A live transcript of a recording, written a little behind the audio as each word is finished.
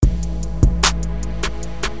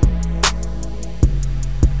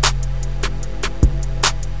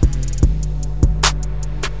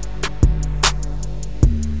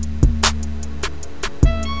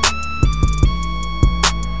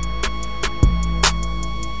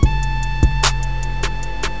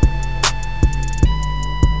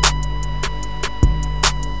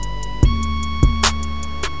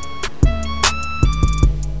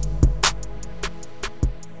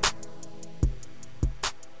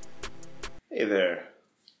Hey there.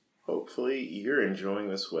 Hopefully you're enjoying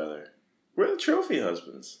this weather. We're the Trophy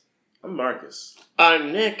Husbands. I'm Marcus.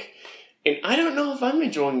 I'm Nick, and I don't know if I'm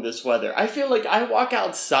enjoying this weather. I feel like I walk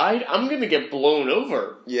outside, I'm gonna get blown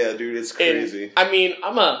over. Yeah, dude, it's crazy. And, I mean,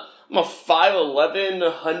 I'm a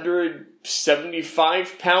 5'11",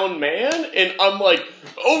 175-pound man, and I'm like,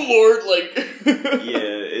 oh Lord, like... Yeah,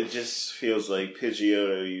 it just feels like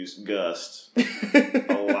Pidgeotto used Gust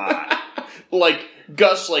a lot. Like,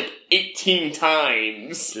 Gust 18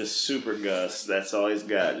 times. Just super Gust. That's all he's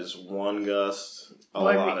got. Just one Gust a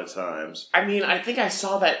lot of times. I mean, I think I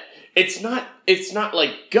saw that it's not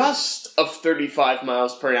like gust of 35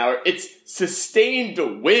 miles per hour. It's sustained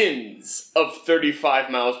winds of 35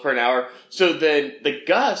 miles per hour. So then the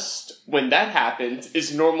gust, when that happens,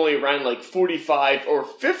 is normally around 45 or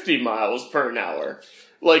 50 miles per hour.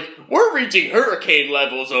 We're reaching hurricane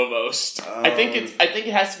levels almost. I think it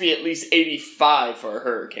has to be at least 85 for a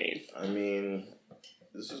hurricane. I mean,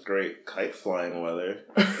 this is great kite flying weather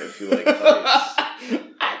if you like kites.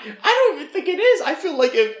 I don't even think it is. I feel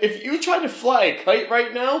like if you try to fly a kite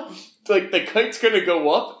right now, the kite's gonna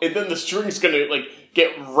go up, and then the string's gonna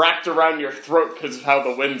get wrapped around your throat because of how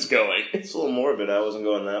the wind's going. It's a little morbid. I wasn't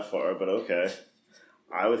going that far, but okay.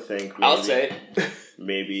 I would think maybe, I'll say it.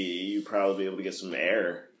 Maybe you'd probably be able to get some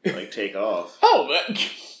air, take off. Oh,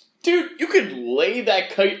 dude, you could lay that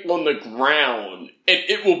kite on the ground, and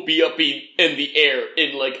it will be up in the air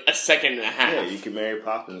in a second and a half. Yeah, you can Mary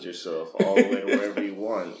Poppins yourself all the way to wherever you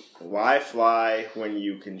want. Why fly when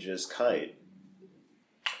you can just kite?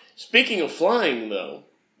 Speaking of flying, though,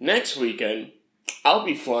 next weekend, I'll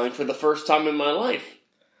be flying for the first time in my life.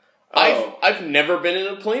 Oh. I've never been in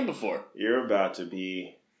a plane before. You're about to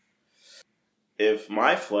be... If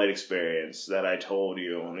my flight experience that I told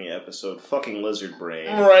you on the episode, fucking Lizard Brain...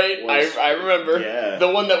 Right, was, I remember. Yeah. The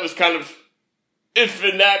one that was kind of if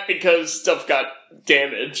and that because stuff got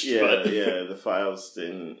damaged. Yeah, yeah, the files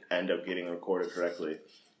didn't end up getting recorded correctly.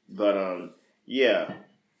 But, yeah,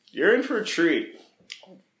 you're in for a treat.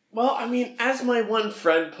 Well, I mean, as my one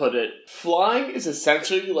friend put it, flying is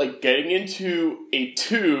essentially like getting into a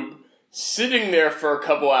tube, sitting there for a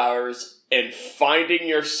couple hours, and finding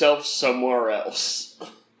yourself somewhere else.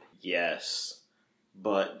 Yes.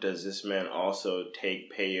 But does this man also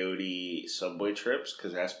take peyote subway trips?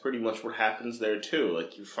 Because that's pretty much what happens there, too.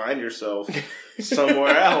 You find yourself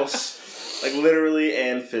somewhere else. Literally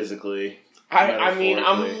and physically. I mean,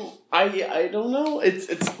 I don't know.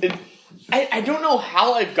 I don't know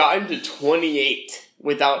how I've gotten to 28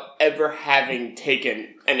 without ever having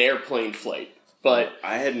taken an airplane flight. But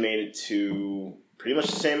I had made it to pretty much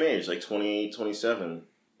the same age, 28, 27,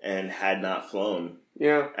 and had not flown.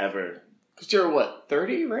 Yeah. Ever. Because you're,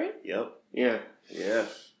 30, right? Yep. Yeah. Yeah.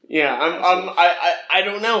 Yeah, I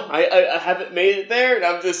don't know. I haven't made it there, and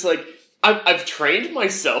I'm just I've trained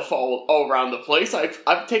myself all around the place.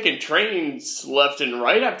 I've taken trains left and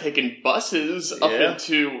right. I've taken buses up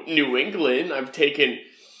into New England. I've taken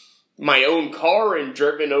my own car and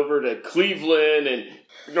driven over to Cleveland and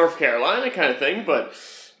North Carolina kind of thing, but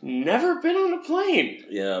never been on a plane.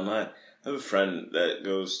 Yeah, I have a friend that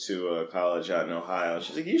goes to college out in Ohio.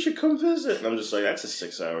 She's like, you should come visit. And I'm just like, that's a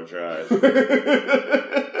 6-hour drive.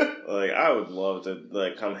 I would love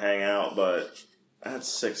to come hang out, but that's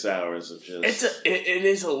 6 hours of just... It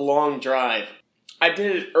is a long drive. I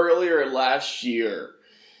did it earlier last year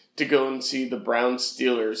to go and see the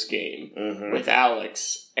Browns-Steelers game with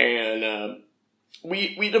Alex, and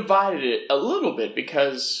we divided it a little bit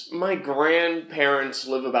because my grandparents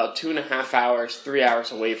live about 2.5 hours, 3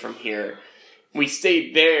 hours away from here. We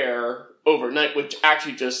stayed there overnight, which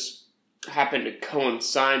actually just happened to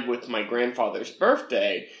coincide with my grandfather's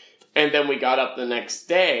birthday, and then we got up the next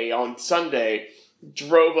day on Sunday,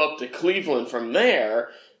 drove up to Cleveland from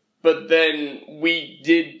there, but then we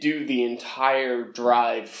did do the entire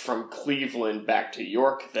drive from Cleveland back to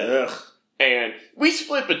York then. Ugh. And we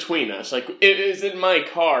split between us. It is in my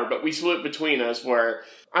car, but we split between us where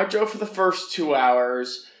I drove for the first 2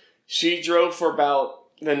 hours, she drove for about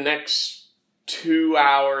the next 2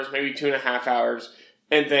 hours, maybe 2.5 hours,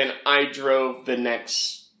 and then I drove the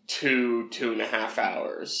next 2.5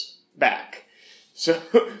 hours back. So...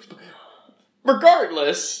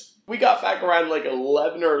 Regardless, we got back around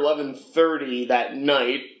 11 or 11:30 that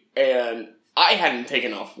night, and I hadn't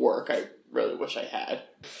taken off work. I really wish I had.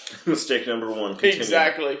 Mistake number one. Continue.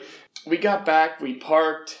 Exactly. We got back, we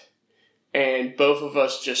parked, and both of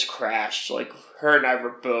us just crashed. Her and I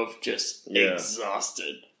were both just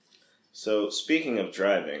exhausted. So, speaking of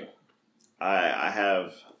driving, I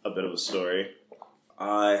have a bit of a story.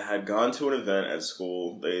 I had gone to an event at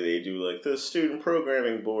school. They do like the student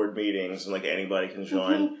programming board meetings and like anybody can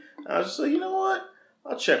join. I was just like, you know what?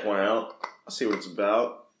 I'll check one out. I'll see what it's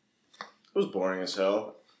about. It was boring as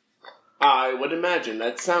hell. I would imagine.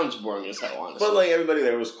 That sounds boring as hell, honestly. But like everybody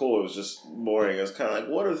there was cool. It was just boring. It was kind of like,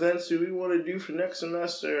 what events do we want to do for next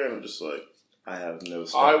semester? And I'm just like, I have no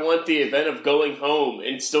stuff. I want the event of going home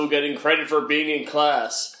and still getting credit for being in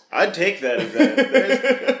class. I'd take that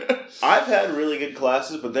event. I've had really good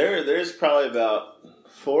classes, but there's probably about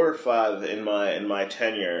 4 or 5 in my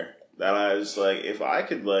tenure that I was like, if I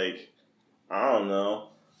could like, I don't know,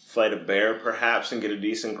 fight a bear perhaps and get a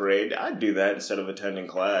decent grade, I'd do that instead of attending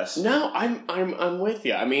class. No, I'm with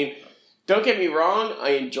you. I mean, don't get me wrong,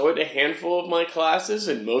 I enjoyed a handful of my classes,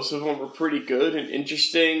 and most of them were pretty good and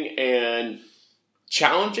interesting and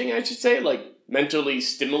challenging, I should say, like mentally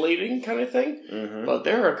stimulating kind of thing. Mm-hmm. But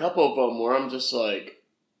there are a couple of them where I'm just like,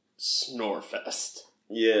 Snorefest.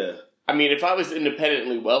 Yeah. I mean, if I was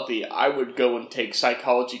independently wealthy, I would go and take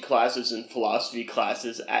psychology classes and philosophy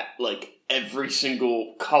classes at, like, every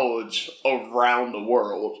single college around the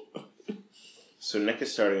world. So Nick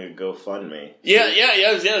is starting a GoFundMe.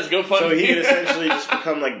 Yes, GoFundMe. So he could essentially just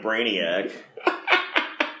become, like, Brainiac.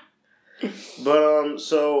 But,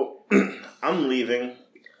 so, I'm leaving,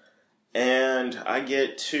 and I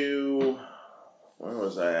get to, where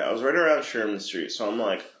was I? I was right around Sherman Street, so I'm,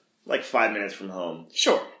 like 5 minutes from home.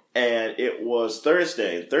 Sure. And it was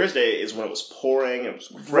Thursday. Thursday is when it was pouring. It was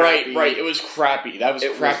crappy. Right. It was crappy. That was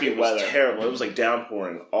crappy weather. It was terrible. It was like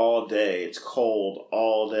downpouring all day. It's cold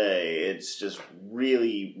all day. It's just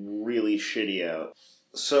really, really shitty out.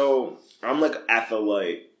 So I'm like at the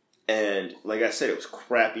light. And like I said, it was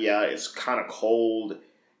crappy out. It's kind of cold.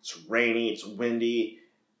 It's rainy. It's windy.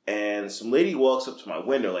 And some lady walks up to my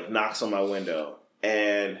window, like knocks on my window.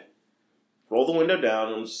 And roll the window down,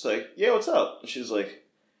 and I'm just like, yeah, what's up? And she's like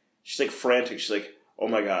frantic. She's like, oh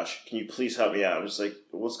my gosh, can you please help me out? I'm just like,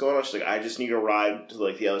 what's going on? She's like, I just need a ride to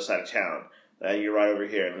like the other side of town. I need a ride over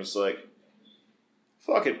here. And I'm just like,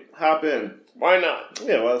 fuck it, hop in. Why not?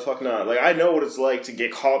 Yeah, why the fuck not? Like, I know what it's like to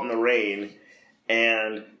get caught in the rain,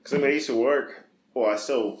 and because I mean, I used to work. Well, I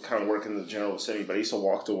still kind of work in the general vicinity, but I used to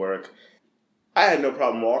walk to work. I had no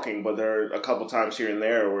problem walking, but there are a couple times here and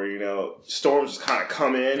there where, you know, storms just kind of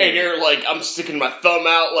come in. And you're like, I'm sticking my thumb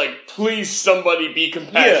out, like, please somebody be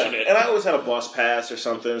compassionate. Yeah, and I always had a bus pass or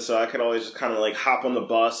something, so I could always just kind of, like, hop on the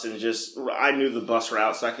bus and just, I knew the bus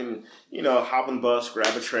route, so I can, you know, hop on the bus,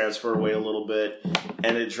 grab a transfer, wait a little bit,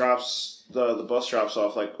 and it drops, the bus drops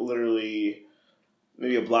off, like, literally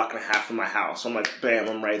maybe a block and a half from my house. I'm like, bam,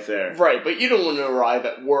 I'm right there. Right, but you don't want to arrive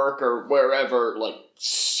at work or wherever, like,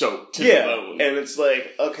 soaked to the bone. And it's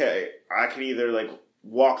like, okay, I can either, like,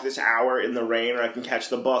 walk this hour in the rain, or I can catch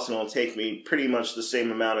the bus, and it'll take me pretty much the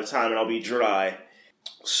same amount of time, and I'll be dry.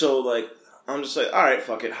 So, like, I'm just like, alright,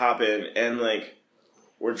 fuck it, hop in. And, like,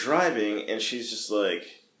 we're driving, and she's just like,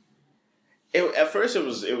 at first it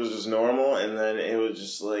was just normal, and then it was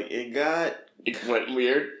just like, it went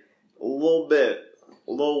weird? A little bit.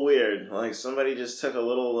 A little weird. Like, somebody just took a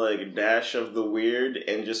little, like, dash of the weird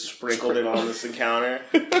and just sprinkled it on this encounter.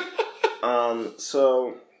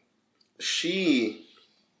 So, she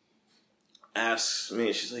asks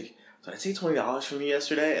me, she's like, did I take $20 from you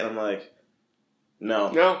yesterday? And I'm like,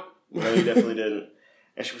 no. No, you definitely didn't.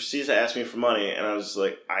 And she proceeds to ask me for money, and I was just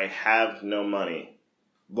like, I have no money.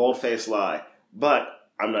 Bold-faced lie. But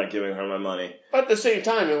I'm not giving her my money. But at the same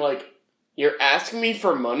time, you're like, you're asking me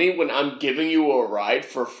for money when I'm giving you a ride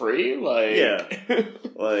for free? Like... Yeah.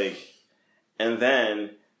 Like, and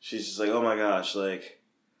then she's just like, oh my gosh, like,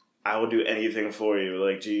 I will do anything for you.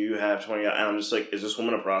 Like, do you have $20? And I'm just like, is this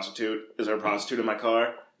woman a prostitute? Is there a prostitute in my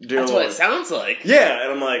car? That's what it sounds like. Yeah,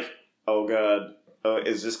 and I'm like, oh god,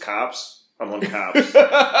 is this cops? I'm on cops.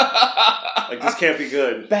 Like, this can't be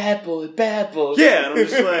good. Bad boy. Yeah, and I'm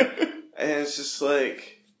just like, and it's just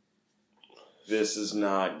like, this is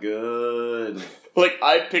not good. Like,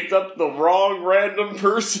 I picked up the wrong random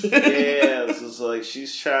person. Yeah, this is like,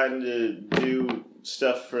 she's trying to do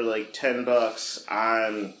stuff for like $10.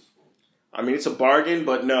 I mean, it's a bargain,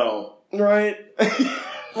 but no. Right.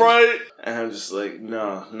 Right. And I'm just like,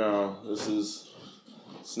 no,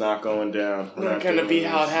 it's not going down. Not gonna be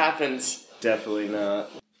how it happens. Definitely not.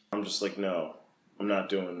 I'm just like, no, I'm not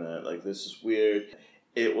doing that. Like, this is weird.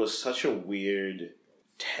 It was such a weird,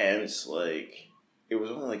 tense, like, it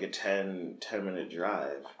was only like a 10-minute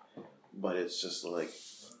drive, but it's just like,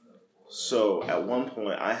 so at one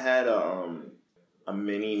point I had a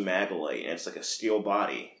mini Maglite, and it's like a steel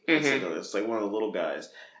body. Mm-hmm. It's like one of the little guys,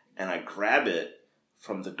 and I grab it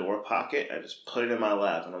from the door pocket. I just put it in my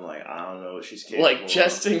lap, and I'm like, I don't know what she's capable of. Like,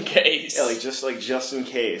 just in case. Yeah, just in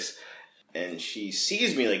case. And she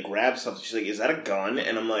sees me, like, grab something. She's like, is that a gun?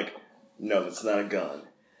 And I'm like, no, that's not a gun.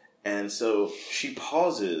 And so she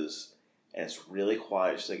pauses, and it's really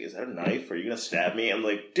quiet. She's like, is that a knife? Are you going to stab me? I'm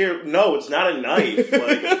like, dear, no, it's not a knife.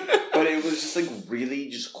 Like, but it was just, like, really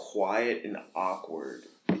just quiet and awkward.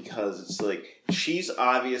 Because it's like, she's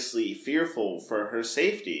obviously fearful for her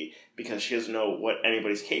safety because she doesn't know what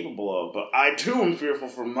anybody's capable of. But I, too, am fearful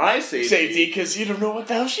for my safety. Safety, because you don't know what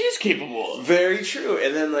the hell she's capable of. Very true.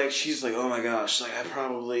 And then, like, she's like, oh my gosh, like, I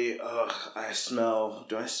probably, I smell.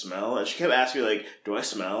 Do I smell? And she kept asking me, like, do I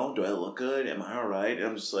smell? Do I look good? Am I alright? And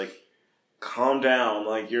I'm just like, calm down.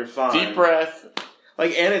 Like, you're fine. Deep breath.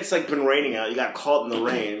 Like, and it's, like, been raining out. You got caught in the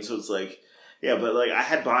rain, so it's like... Yeah, but, like, I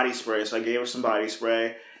had body spray, so I gave her some body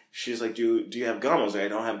spray. She's like, do you have gum? I was like, I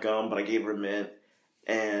don't have gum, but I gave her a mint.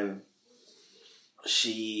 And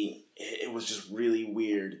it was just really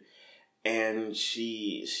weird. And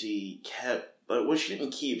she kept, like, what she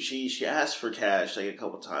didn't keep, she asked for cash, like, a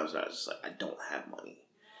couple times, and I was just like, I don't have money.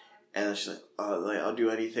 And then she's like, I'll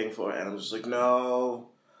do anything for it. And I'm just like,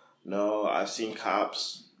 no, I've seen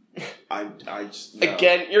cops. I just, no.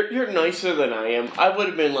 Again, you're nicer than I am. I would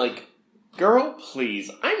have been like, girl, please,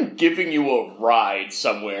 I'm giving you a ride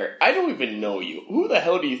somewhere. I don't even know you. Who the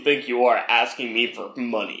hell do you think you are asking me for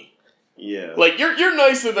money? Yeah. Like, you're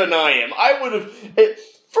nicer than I am. I would have...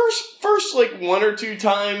 First, like, 1 or 2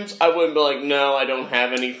 times, I wouldn't be like, no, I don't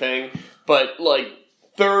have anything. But, like,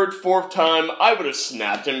 3rd, 4th time, I would have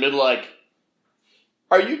snapped and been like,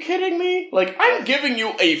 are you kidding me? Like, I'm giving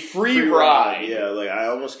you a free ride. Yeah, like, I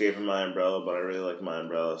almost gave her my umbrella, but I really like my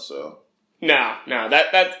umbrella, so... No,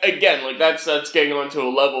 that again, like, that's getting onto a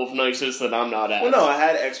level of niceness that I'm not at. Well, no, I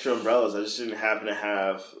had extra umbrellas. I just didn't happen to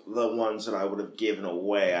have the ones that I would have given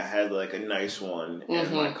away. I had, like, a nice one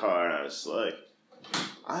in my car, and I was like,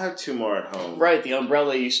 I have 2 more at home. Right, the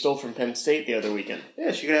umbrella you stole from Penn State the other weekend.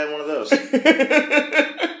 Yeah, she could have one of those.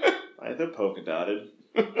 They're polka dotted.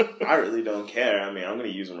 I really don't care. I mean, I'm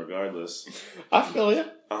going to use them regardless. I feel you.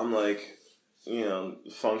 I'm like,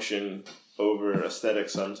 function over aesthetic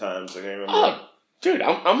sometimes. Like, I remember. Oh, dude,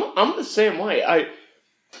 I'm the same way.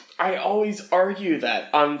 I always argue that.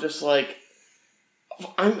 I'm just like,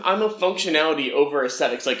 I'm a functionality over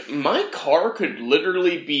aesthetics. Like, my car could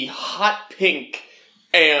literally be hot pink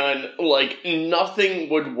and, like, nothing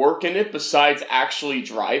would work in it besides actually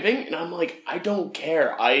driving. And I'm like, I don't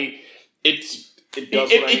care. It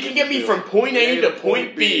can get me from point A to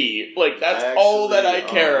point B. Like, that's all that I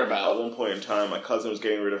care about. At one point in time, my cousin was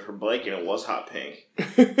getting rid of her bike, and it was hot pink.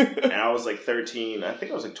 And I was, like, 13. I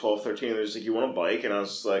think I was, like, 12, 13. And they're just like, you want a bike? And I was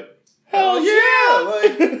just like, hell yeah!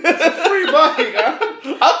 Like, it's a free bike.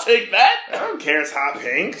 I'll take that. I don't care it's hot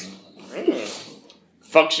pink.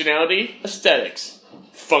 Functionality, aesthetics.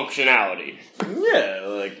 Functionality. Yeah,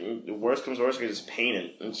 like, worst comes to worst, I can just paint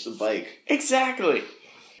it. It's a bike. Exactly.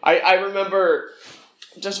 I remember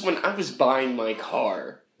just when I was buying my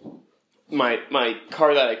car, my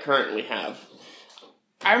car that I currently have,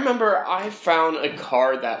 I remember I found a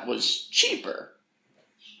car that was cheaper.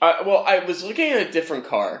 I was looking at a different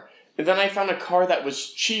car, and then I found a car that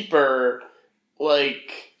was cheaper,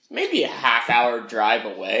 like, maybe a half-hour drive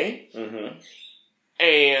away. Mm-hmm.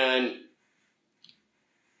 And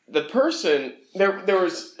the person, there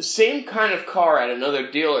was the same kind of car at another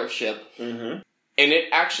dealership, mm-hmm. And it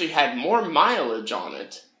actually had more mileage on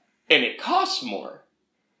it, and it cost more.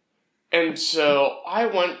 And so I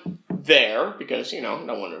went there, because, I don't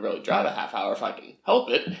want to really drive a half hour if I can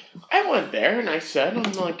help it. I went there, and I said,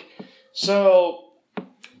 I'm like, so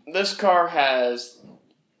this car has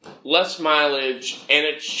less mileage, and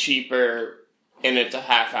it's cheaper, and it's a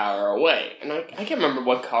half hour away. And I can't remember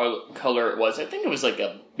what color it was. I think it was like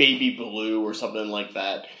a baby blue or something like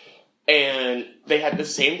that. And they had the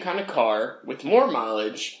same kind of car with more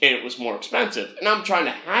mileage, and it was more expensive. And I'm trying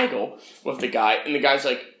to haggle with the guy, and the guy's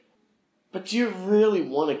like, but do you really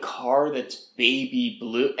want a car that's baby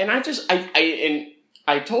blue? And I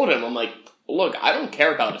told him, I'm like, look, I don't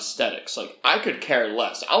care about aesthetics. Like, I could care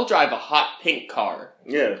less. I'll drive a hot pink car.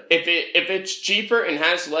 Yeah. If it's cheaper and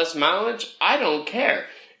has less mileage, I don't care.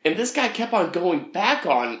 And this guy kept on going back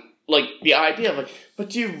on, like, the idea of, like, but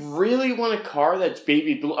do you really want a car that's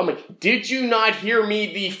baby blue? I'm like, did you not hear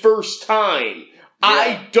me the first time? Yeah,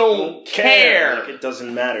 I don't care. Like, it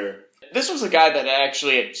doesn't matter. This was a guy that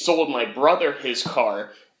actually had sold my brother his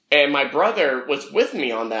car, and my brother was with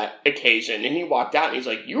me on that occasion, and he walked out, and he's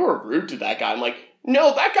like, you were rude to that guy. I'm like,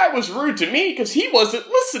 no, that guy was rude to me, because he wasn't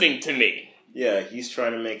listening to me. Yeah, he's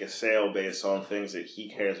trying to make a sale based on things that he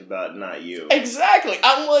cares about, not you. Exactly.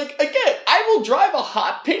 I'm like, again, I will drive a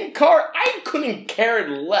hot pink car. I couldn't care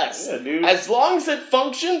less. Yeah, dude. As long as it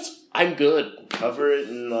functions, I'm good. Cover it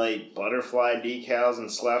in, like, butterfly decals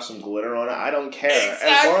and slap some glitter on it. I don't care. Exactly.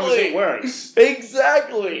 As long as it works.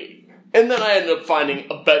 Exactly. And then I ended up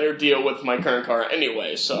finding a better deal with my current car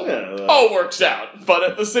anyway, so all works out. But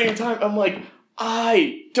at the same time, I'm like,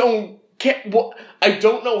 I don't care. I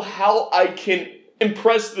don't know how I can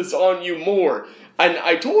impress this on you more. And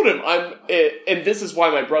I told him, and this is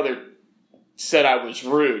why my brother said I was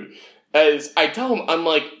rude, as I tell him, I'm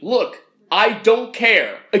like, look, I don't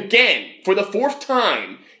care. Again, for the 4th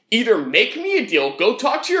time, either make me a deal, go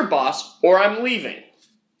talk to your boss, or I'm leaving.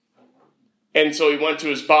 And so he went to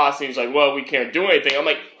his boss, and he's like, well, we can't do anything. I'm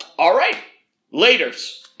like, all right,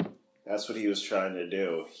 laters. That's what he was trying to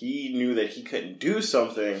do. He knew that he couldn't do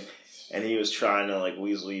something, and he was trying to, like,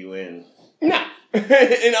 weasel you in. Nah.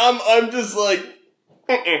 And I'm just like,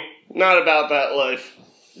 not about that life.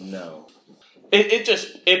 No.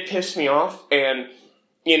 It pissed me off, and,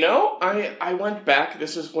 you know, I went back,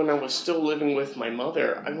 this is when I was still living with my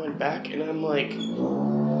mother, I went back, and I'm like,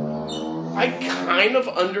 I kind of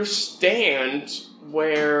understand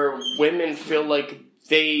where women feel like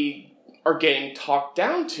they are getting talked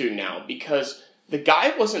down to now, because the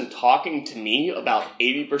guy wasn't talking to me about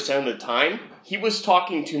 80% of the time. He was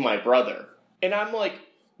talking to my brother. And I'm like,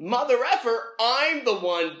 mother effer, I'm the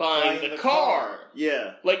one buying the car.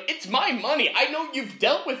 Yeah. Like, it's my money. I know you've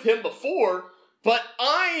dealt with him before, but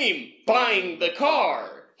I'm buying the car.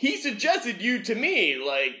 He suggested you to me,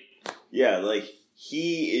 like... Yeah, like...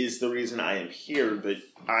 He is the reason I am here, but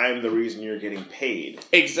I'm the reason you're getting paid.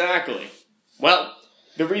 Exactly. Well,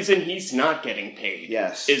 the reason he's not getting paid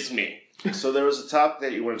is me. So there was a topic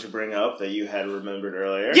that you wanted to bring up that you had remembered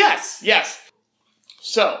earlier. Yes.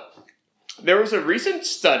 So, there was a recent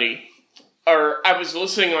study, or I was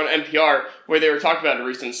listening on NPR, where they were talking about a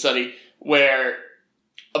recent study where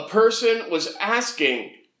a person was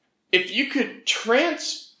asking if you could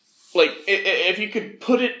if you could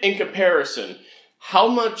put it in comparison, how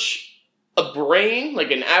much a brain,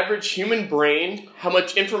 like an average human brain, how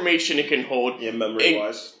much information it can hold. Yeah,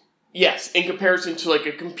 memory-wise. Yes, in comparison to like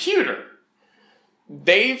a computer.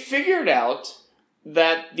 They figured out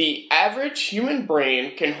that the average human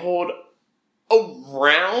brain can hold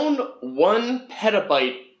around 1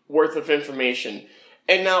 petabyte worth of information.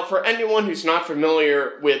 And now, for anyone who's not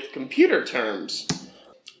familiar with computer terms,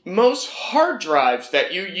 most hard drives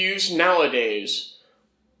that you use nowadays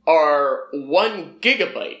are 1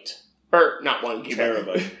 gigabyte. Or, not 1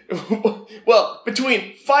 gigabyte. Terabyte. Well,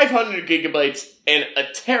 between 500 gigabytes and a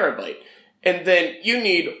terabyte. And then you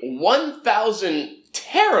need 1,000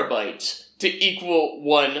 terabytes to equal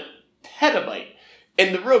 1 petabyte.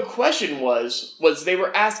 And the real question was they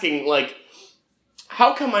were asking, like,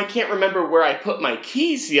 how come I can't remember where I put my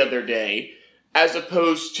keys the other day, as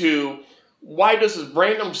opposed to, why does a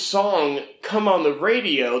random song come on the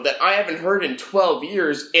radio that I haven't heard in 12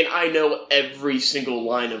 years and I know every single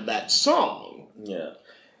line of that song? Yeah.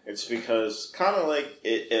 It's because, kind of like,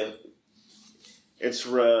 it's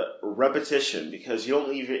repetition, because you don't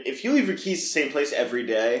if you leave your keys the same place every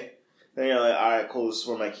day, then you're like, alright, cool, this is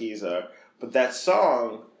where my keys are. But that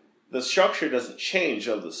song, the structure doesn't change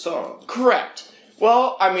of the song. Correct.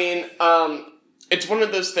 Well, I mean, it's one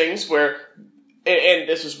of those things where, and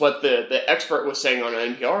this is what the expert was saying on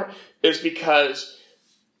NPR, is because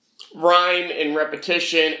rhyme and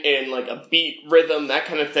repetition and like a beat, rhythm, that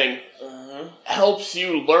kind of thing, helps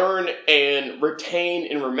you learn and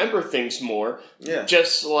retain and remember things more. Yeah.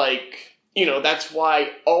 Just like, you know, that's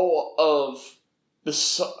why all of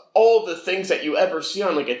the things that you ever see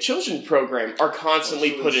on like a children's program are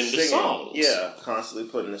constantly put into singing. songs. Yeah, constantly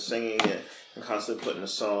put into singing and constantly put into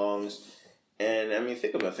songs. And I mean,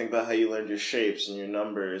 think about how you learned your shapes and your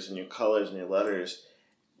numbers and your colors and your letters.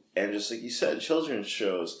 And just like you said, children's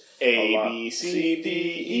shows. A, B, C,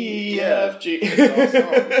 D, E, F, G.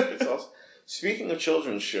 It's all speaking of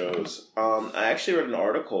children's shows, I actually read an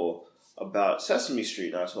article about Sesame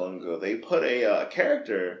Street not so long ago. They put a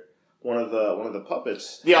character, one of the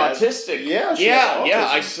puppets. The autistic. Yeah,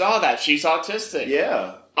 I saw that. She's autistic.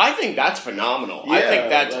 Yeah. I think that's phenomenal. Yeah, I think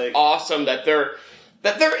that's awesome that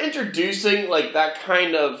they're introducing like that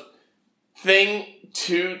kind of thing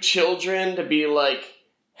to children, to be like,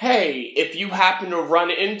 hey, if you happen to run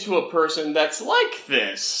into a person that's like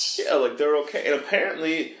this. Yeah, like they're okay. And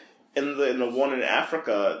apparently in the one in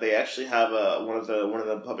Africa, they actually have one of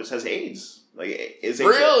the puppets has AIDS. Like, is it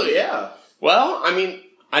really? Yeah. Well, I mean,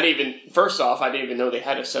 I didn't even know they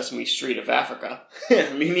had a Sesame Street of Africa.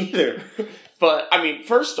 Yeah, me neither. But, I mean,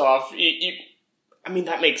 first off,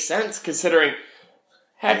 that makes sense considering,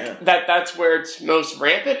 that's where it's most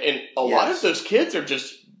rampant, and a lot of those kids are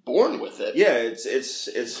just born with it. Yeah, it's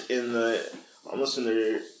almost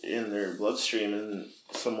in their bloodstream and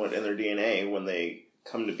somewhat in their DNA when they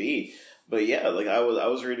come to be. But yeah, like I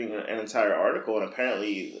was reading an entire article, and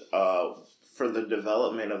apparently for the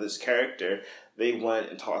development of this character, they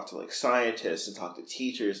went and talked to like scientists and talked to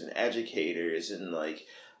teachers and educators and like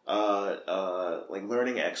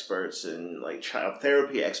learning experts and like child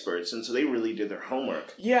therapy experts, and so they really did their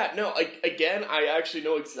homework. Yeah, no, again, I actually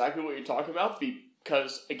know exactly what you're talking about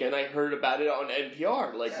because again, I heard about it on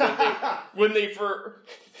NPR. Like when they for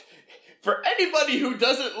anybody who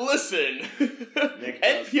doesn't listen,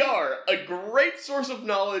 NPR, a great source of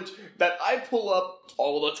knowledge that I pull up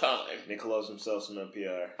all the time. Nick loves himself some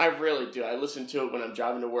NPR. I really do. I listen to it when I'm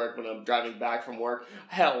driving to work, when I'm driving back from work.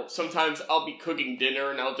 Hell, sometimes I'll be cooking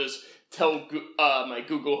dinner and I'll just tell my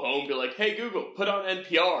Google Home, be like, hey Google, put on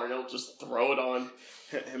NPR, and it'll just throw it on.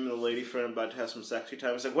 Him and the lady friend about to have some sexy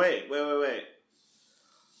time. He's like, wait.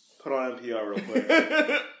 Put on NPR real quick.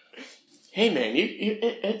 Hey man,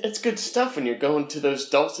 it's good stuff when you're going to those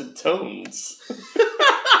dulcet tones.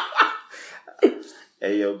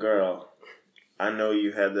 Hey yo girl, I know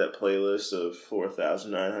you had that playlist of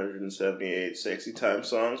 4,978 sexy time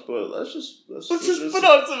songs, but let's just put on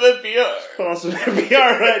some NPR. Put on some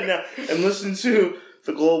NPR right now and listen to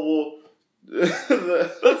the global.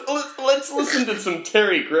 Let's listen to some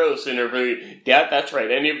Terry Gross interview. Yeah, that's right.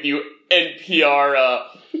 Any of you NPR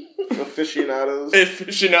aficionados,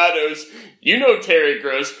 you know Terry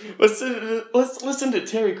Gross. Let's listen to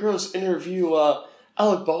Terry Gross interview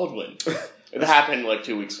Alec Baldwin. It happened like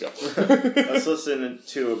 2 weeks ago. Let's listen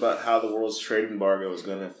to about how the world's trade embargo is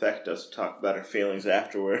going to affect us. Talk about our feelings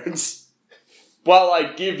afterwards. While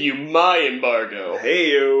I give you my embargo.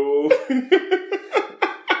 Hey yo.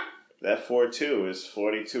 That 4.2 is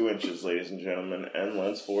 42 inches, ladies and gentlemen, and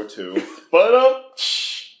length 4.2. But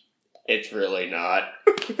it's really not.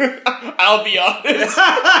 I'll be honest.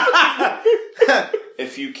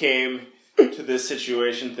 If you came to this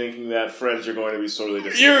situation thinking that friends are going to be sorely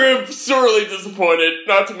disappointed. You're sorely disappointed.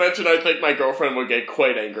 Not to mention, I think my girlfriend would get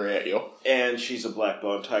quite angry at you. And she's a black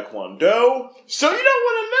belt in Taekwondo. So you don't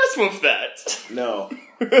want to mess with that. No.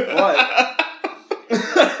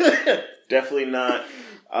 But definitely not.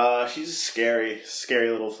 She's a scary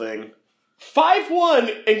little thing.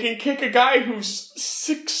 5'1" and can kick a guy who's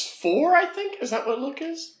 6'4", I think? Is that what Luke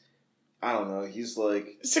is? I don't know. He's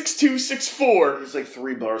like 6'2", 6'4". He's like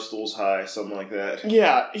 3 bar stools high, something like that.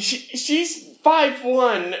 Yeah, she's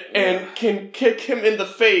 5'1" and can kick him in the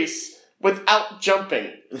face without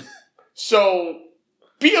jumping. So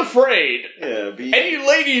be afraid. Yeah, any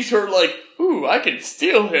ladies who are like, ooh, I can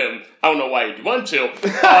steal him. I don't know why you'd want to.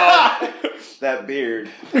 That beard.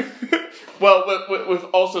 Well, with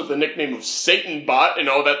also the nickname of Satan Bot and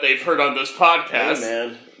all that they've heard on this podcast. Hey,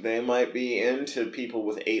 man. They might be into people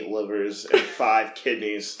with 8 livers and 5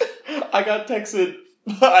 kidneys. I got texted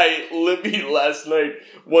by Libby last night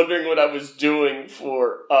wondering what I was doing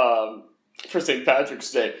for St. Patrick's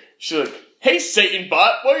Day. She's like, hey, Satan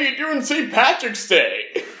Bot, what are you doing St. Patrick's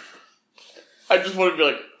Day? I just want to be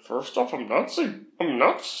like, first off, I'm not Satan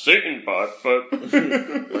Bot, but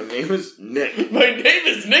my name is Nick. My name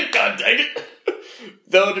is Nick, god dang it.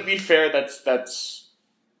 Though, to be fair, that's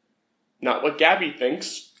not what Gabby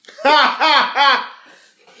thinks.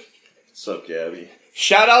 What's up, Gabby?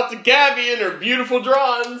 Shout out to Gabby and her beautiful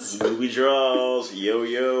drawings. Movie draws,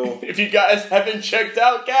 yo. If you guys haven't checked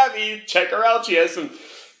out Gabby, check her out. She has some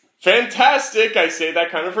fantastic, I say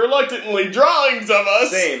that kind of reluctantly, drawings of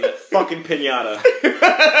us. Same, that fucking pinata.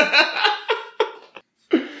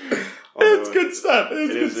 It's good stuff.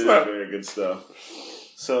 It is very good stuff.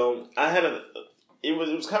 So, it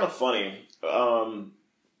was kind of funny. The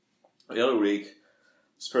other week,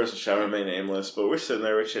 this person shall remain nameless, but we're sitting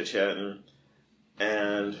there, we're chit-chatting,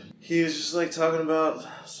 and he's just like talking about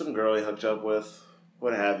some girl he hooked up with,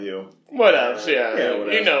 what have you. What else? Yeah,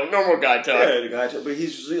 whatever. You know, normal guy talk. Yeah, the guy talk, but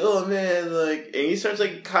he's just like, oh man, like, and he starts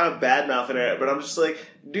like kind of bad-mouthing her, but I'm just like,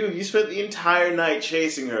 dude, you spent the entire night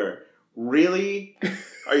chasing her. Really?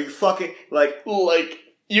 Are you fucking, like,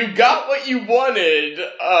 you got what you wanted.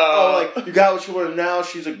 You got what you wanted now.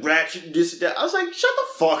 She's like, ratchet, this and that. I was like, shut the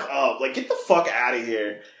fuck up. Like, get the fuck out of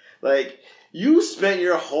here. Like, you spent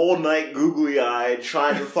your whole night googly-eyed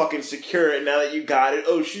trying to fucking secure it now that you got it.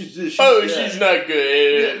 Oh, she's this, she's not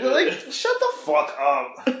good. Yeah, like, shut the fuck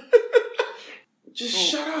up. Just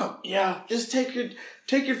shut up. Yeah. Just take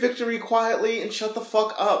your victory quietly and shut the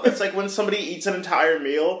fuck up. It's like when somebody eats an entire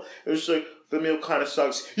meal, it's just like, the meal kind of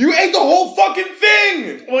sucks. You ate the whole fucking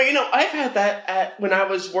thing! Well, I've had that when I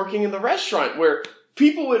was working in the restaurant where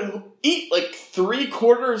people would eat like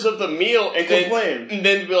 3/4 of the meal And complain. and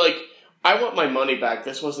then be like, I want my money back.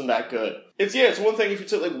 This wasn't that good. It's one thing if you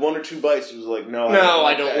took like 1 or 2 bites, it was like, no,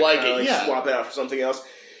 I don't like it. Like, yeah. swap it out for something else.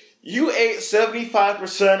 You ate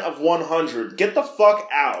 75% of 100. Get the fuck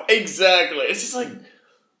out. Exactly. It's just like, where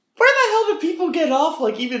the hell do people get off,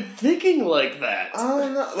 like, even thinking like that? I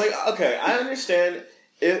don't know. Like, okay, I understand.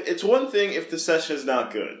 It's one thing if the session is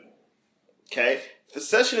not good. Okay? If the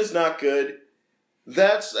session is not good,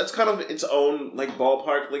 that's kind of its own, like,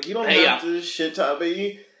 ballpark. Like, you don't have to shit talk, but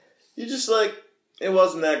you just, like, it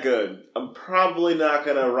wasn't that good. I'm probably not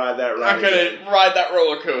gonna ride that ride. Not gonna ride that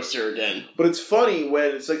roller coaster again. But it's funny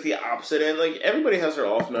when it's, like, the opposite end. Like, everybody has their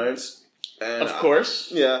off nights. And of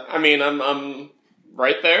course. Yeah. I mean, I'm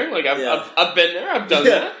right there. Like, I've been there. I've done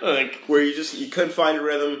that. Like, where you couldn't find a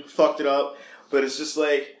rhythm, fucked it up. But it's just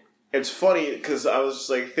like, it's funny because I was just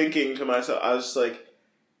like thinking to myself, I was just like,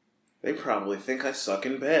 they probably think I suck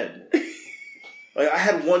in bed. Like, I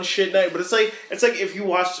had one shit night, but it's like if you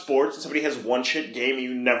watch sports and somebody has one shit game and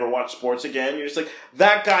you never watch sports again, you're just like,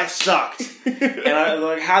 that guy sucked. And I'm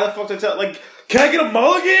like, how the fuck did I tell? Like, can I get a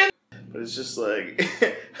mulligan? But it's just like,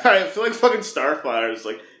 I feel like fucking Starfire is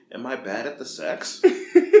like, am I bad at the sex?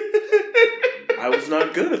 I was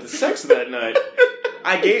not good at the sex that night.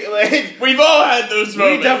 we've all had those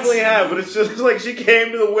moments. We definitely have, but it's just like she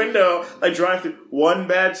came to the window, like drive through one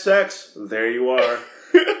bad sex. There you are.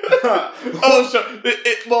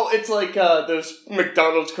 It's like those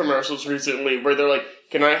McDonald's commercials recently where they're like,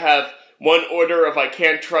 "Can I have one order if I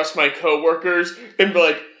can't trust my coworkers?" And be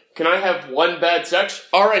like, "Can I have one bad sex?"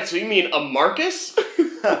 All right, so you mean a Marcus?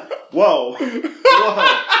 Whoa.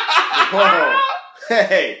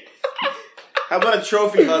 Hey. How about a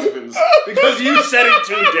trophy husbands? Because you said it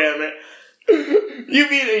too, damn it. You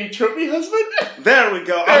mean a trophy husband? There we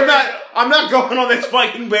go. I'm not going on this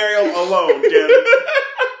Viking burial alone, damn it.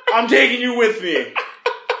 I'm taking you with me.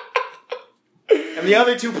 And the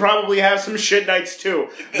other two probably have some shit nights too.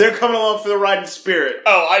 They're coming along for the ride in spirit.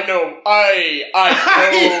 Oh, I know. I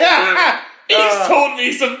know. He's told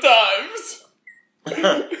me sometimes.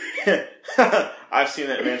 I've seen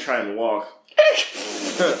that man try and walk.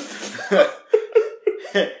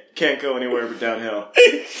 Can't go anywhere but downhill.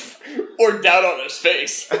 Or down on his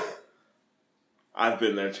face. I've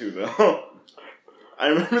been there too, though. I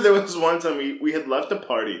remember there was one time we had left a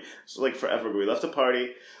party. So, like, forever ago. We left a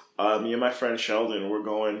party. Me and my friend Sheldon were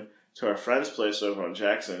going to our friend's place over on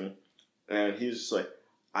Jackson. And he was just like,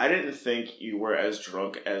 I didn't think you were as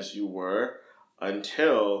drunk as you were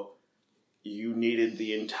until you needed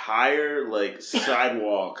the entire, like,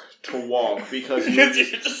 sidewalk to walk because you were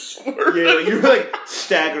just swerving. Yeah, you were, like,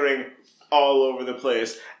 staggering all over the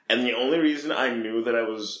place. And the only reason I knew that I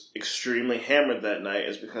was extremely hammered that night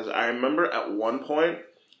is because I remember at one point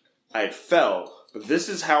I fell. But this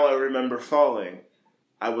is how I remember falling.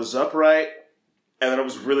 I was upright, and then I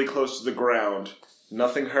was really close to the ground.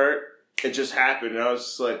 Nothing hurt. It just happened. And I was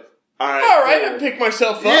just like, all right, I picked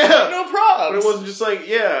myself up. Yeah. No problem. But it wasn't just like,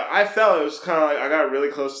 yeah, I fell. It was kind of like, I got really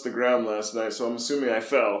close to the ground last night, so I'm assuming I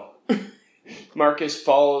fell. Marcus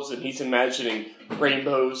falls, and he's imagining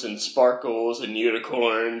rainbows and sparkles and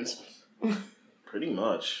unicorns. Pretty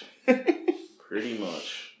much. Pretty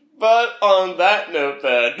much. But on that note,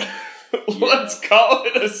 then, let's call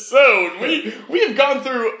it a sode. We have gone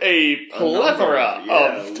through a plethora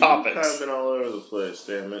of topics. We've kind of been all over the place,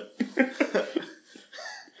 damn it.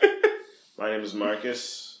 My name is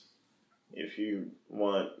Marcus. If you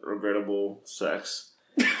want regrettable sex.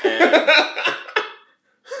 And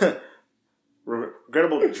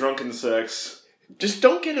regrettable drunken sex. Just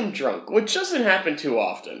don't get him drunk, which doesn't happen too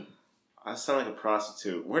often. I sound like a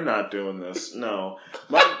prostitute. We're not doing this. No.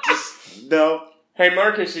 No. Hey,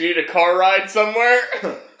 Marcus, you need a car ride somewhere?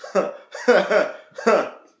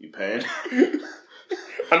 You paying?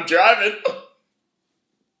 I'm driving.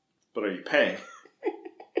 But are you paying?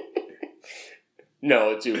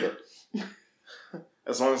 No, it's Uber.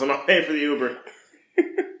 As long as I'm not paying for the Uber.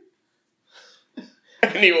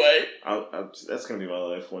 Anyway. That's going to be my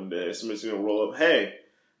life one day. Somebody's going to roll up. Hey,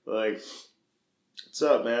 like, what's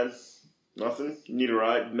up, man? Nothing? You need a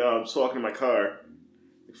ride? No, I'm just walking in my car.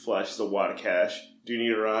 It flashes a wad of cash. Do you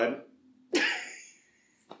need a ride?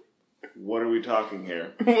 What are we talking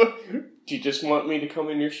here? Do you just want me to come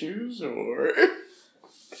in your shoes, or...?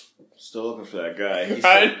 Still looking for that guy.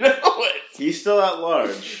 I know it. He's still at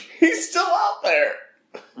large. He's still out there.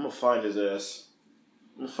 I'm gonna find his ass.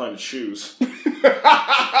 I'm gonna find his shoes.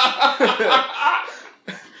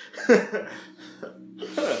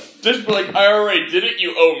 Just be like, I already did it,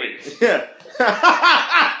 you owe me. Yeah.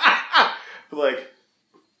 Like,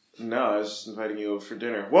 no, I was just inviting you over for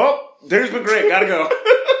dinner. Well, dinner's been great. Gotta go.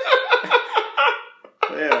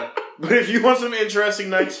 Yeah. But if you want some interesting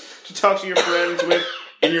nights to talk to your friends with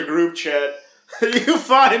in your group chat, you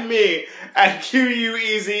find me at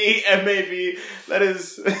QUEZMAV. That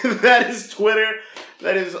is Twitter.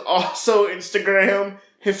 That is also Instagram.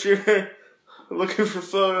 If you're looking for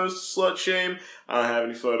photos to slut shame, I don't have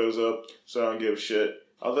any photos up, so I don't give a shit.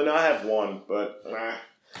 Although now I have one, but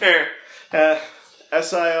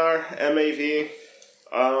SIRMAV.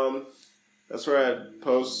 That's where I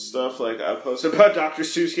post stuff. Like I posted about Dr.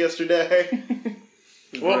 Seuss yesterday.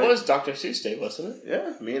 Well, it was Dr. Seuss Day, wasn't it?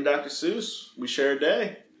 Yeah, me and Dr. Seuss, we share a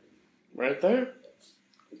day. Right there.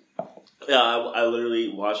 Yeah, I literally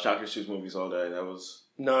watched Dr. Seuss movies all day. That was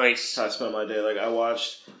nice. how I spent my day. Like I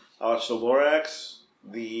watched the Lorax,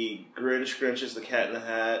 the Grinch is the Cat in the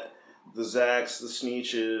Hat, the Zacks, the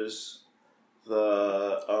Sneetches,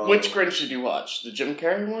 the Which Grinch did you watch? The Jim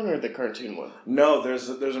Carrey one or the cartoon one? No, there's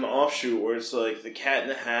an offshoot where it's like the Cat in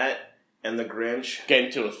the Hat and the Grinch get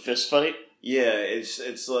into a fist fight. Yeah,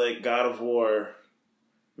 it's like God of War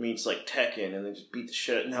meets like Tekken, and they just beat the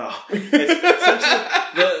shit. No, it's essentially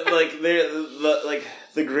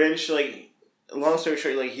the Grinch. Like, long story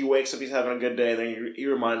short, like he wakes up, he's having a good day, and then he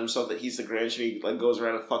reminds himself that he's the Grinch, and he like goes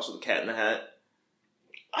around and fucks with the Cat in the Hat.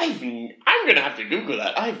 I'm gonna have to Google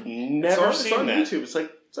that. I've never seen on that. YouTube. It's like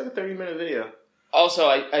a 30-minute video. Also,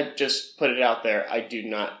 I just put it out there. I do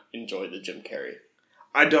not enjoy the Jim Carrey.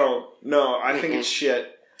 I don't. No, I think it's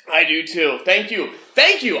shit. I do too. Thank you.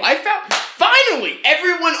 I found finally.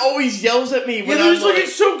 Everyone always yells at me when I'm like,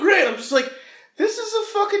 "It's so great." I'm just like, this is a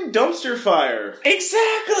fucking dumpster fire.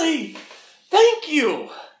 Exactly. Thank you.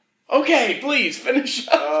 Okay, please finish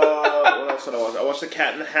up. What else did I watch? I watched The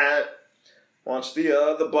Cat in the Hat. Watched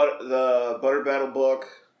the Butter Battle book,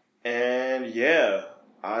 and yeah,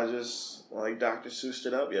 I just like Dr. Seussed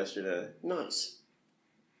it up yesterday. Nice.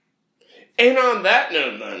 And on that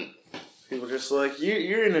note, then. People are just like,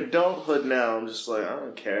 you're in adulthood now. I'm just like, I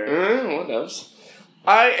don't care. What else?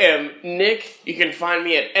 I am Nick. You can find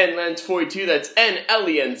me at nlens42. That's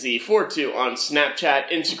NLENZ42 on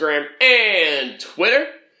Snapchat, Instagram, and Twitter.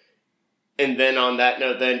 And then on that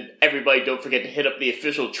note, then everybody don't forget to hit up the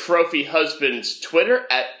official Trophy Husbands Twitter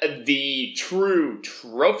at The True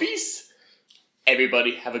Trophies.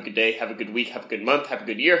 Everybody have a good day, have a good week, have a good month, have a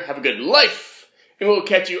good year, have a good life. And we'll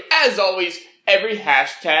catch you, as always, every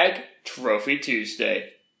hashtag Trophy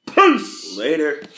Tuesday. Peace! Later.